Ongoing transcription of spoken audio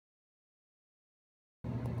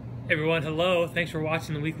Hey everyone, hello. Thanks for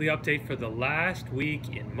watching the weekly update for the last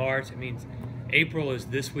week in March. It means April is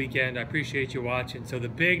this weekend. I appreciate you watching. So the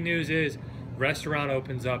big news is restaurant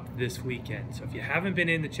opens up this weekend. So if you haven't been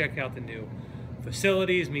in to check out the new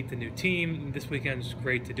facilities, meet the new team, this weekend is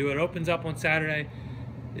great to do it. It opens up on Saturday.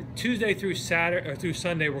 Tuesday through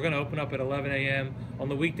Sunday, we're going to open up at 11 a.m. On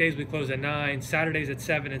the weekdays, we close at 9, Saturdays at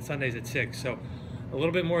 7, and Sundays at 6. So a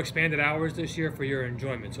little bit more expanded hours this year for your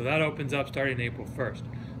enjoyment. So that opens up starting April 1st.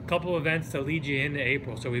 Couple events to lead you into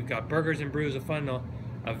April. So we've got Burgers and Brews, a fun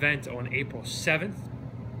event on April 7th.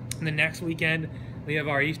 And the next weekend, we have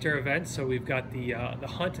our Easter event. So we've got the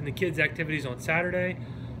hunt and the kids' activities on Saturday.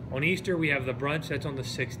 On Easter, we have the brunch. That's on the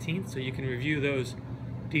 16th. So you can review those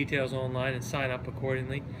details online and sign up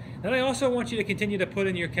accordingly. And I also want you to continue to put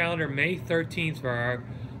in your calendar May 13th for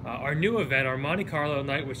our new event, our Monte Carlo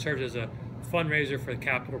night, which serves as a fundraiser for the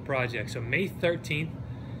Capital Project. So May 13th,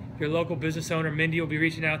 your local business owner, Mindy, will be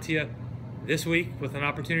reaching out to you this week with an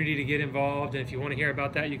opportunity to get involved. And if you want to hear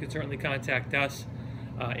about that, you can certainly contact us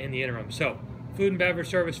in the interim. So food and beverage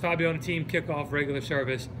service, Fabio and the team, kickoff regular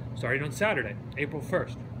service starting on Saturday, April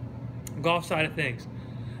 1st. Golf side of things.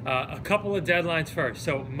 A couple of deadlines first.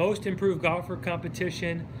 So most improved golfer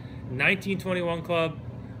competition, 1921 Club,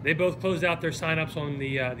 they both closed out their signups on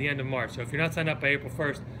the end of March. So if you're not signed up by April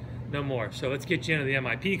 1st, no more. So let's get you into the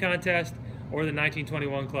MIP contest or the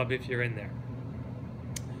 1921 Club if you're in there.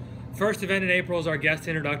 First event in April is our guest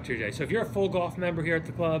introductory day. So if you're a full golf member here at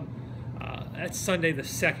the club, that's Sunday the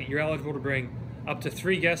 2nd. You're eligible to bring up to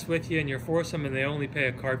 3 guests with you in your foursome, and they only pay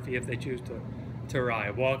a cart fee if they choose to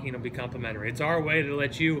ride. Walking will be complimentary. It's our way to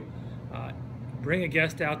let you bring a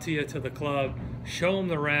guest out to you to the club, show them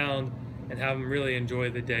the round, and have them really enjoy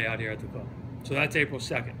the day out here at the club. So that's April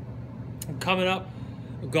 2nd. Coming up,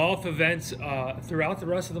 golf events throughout the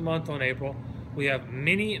rest of the month on April. We have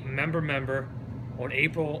mini member on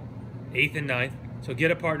April 8th and 9th. So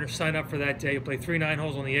get a partner, sign up for that day. You'll play 3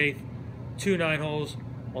 9-holes on the 8th, 2 9-holes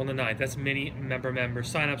on the 9th. That's mini member.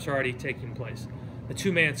 Sign-ups are already taking place. The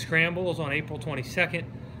 2-man scramble is on April 22nd.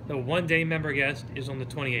 The 1-day member guest is on the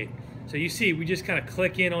 28th. So you see, we just kind of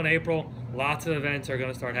click in on April. Lots of events are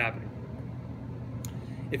going to start happening.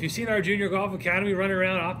 If you've seen our Junior Golf Academy run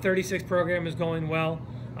around, Op 36 program is going well.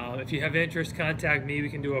 If you have interest, contact me. We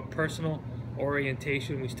can do a personal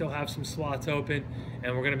orientation. We still have some slots open,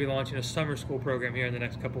 and we're going to be launching a summer school program here in the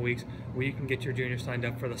next couple weeks where you can get your junior signed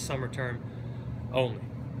up for the summer term only.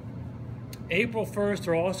 April 1st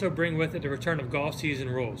will also bring with it the return of golf season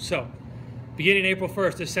rules. So, beginning April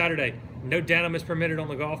 1st, this Saturday, no denim is permitted on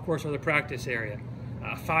the golf course or the practice area.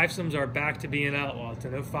 Fivesomes are back to being outlawed, so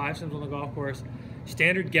no fivesomes on the golf course.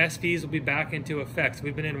 Standard guest fees will be back into effect. So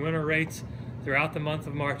we've been in winter rates throughout the month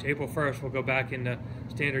of March. April 1st, we'll go back into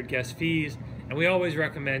standard guest fees. And we always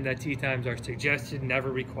recommend that tee times are suggested,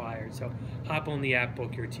 never required. So hop on the app,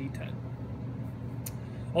 book your tee time.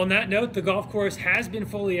 On that note, the golf course has been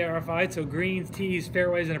fully aerified. So greens, tees,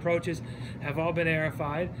 fairways, and approaches have all been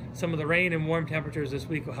aerified. Some of the rain and warm temperatures this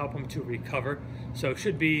week will help them to recover. So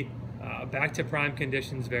should be back to prime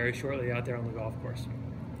conditions very shortly out there on the golf course.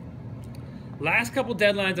 Last couple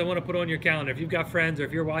deadlines I want to put on your calendar. If you've got friends or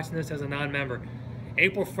if you're watching this as a non-member,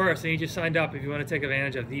 April 1st, and you just signed up if you want to take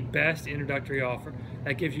advantage of the best introductory offer.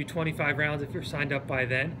 That gives you 25 rounds if you're signed up by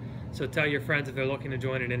then. So tell your friends if they're looking to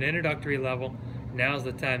join at an introductory level, now's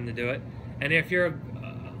the time to do it. And if you're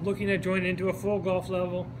looking at joining into a full golf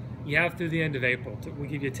level, you have through the end of April. We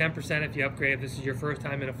give you 10% if you upgrade. If this is your first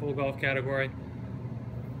time in a full golf category,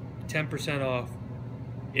 10% off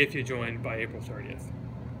if you join by April 30th.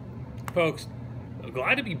 Folks,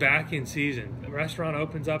 glad to be back in season. The restaurant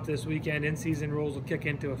opens up this weekend. In-season rules will kick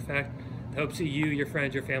into effect. I hope to see you, your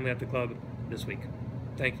friends, your family at the club this week.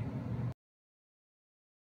 Thank you.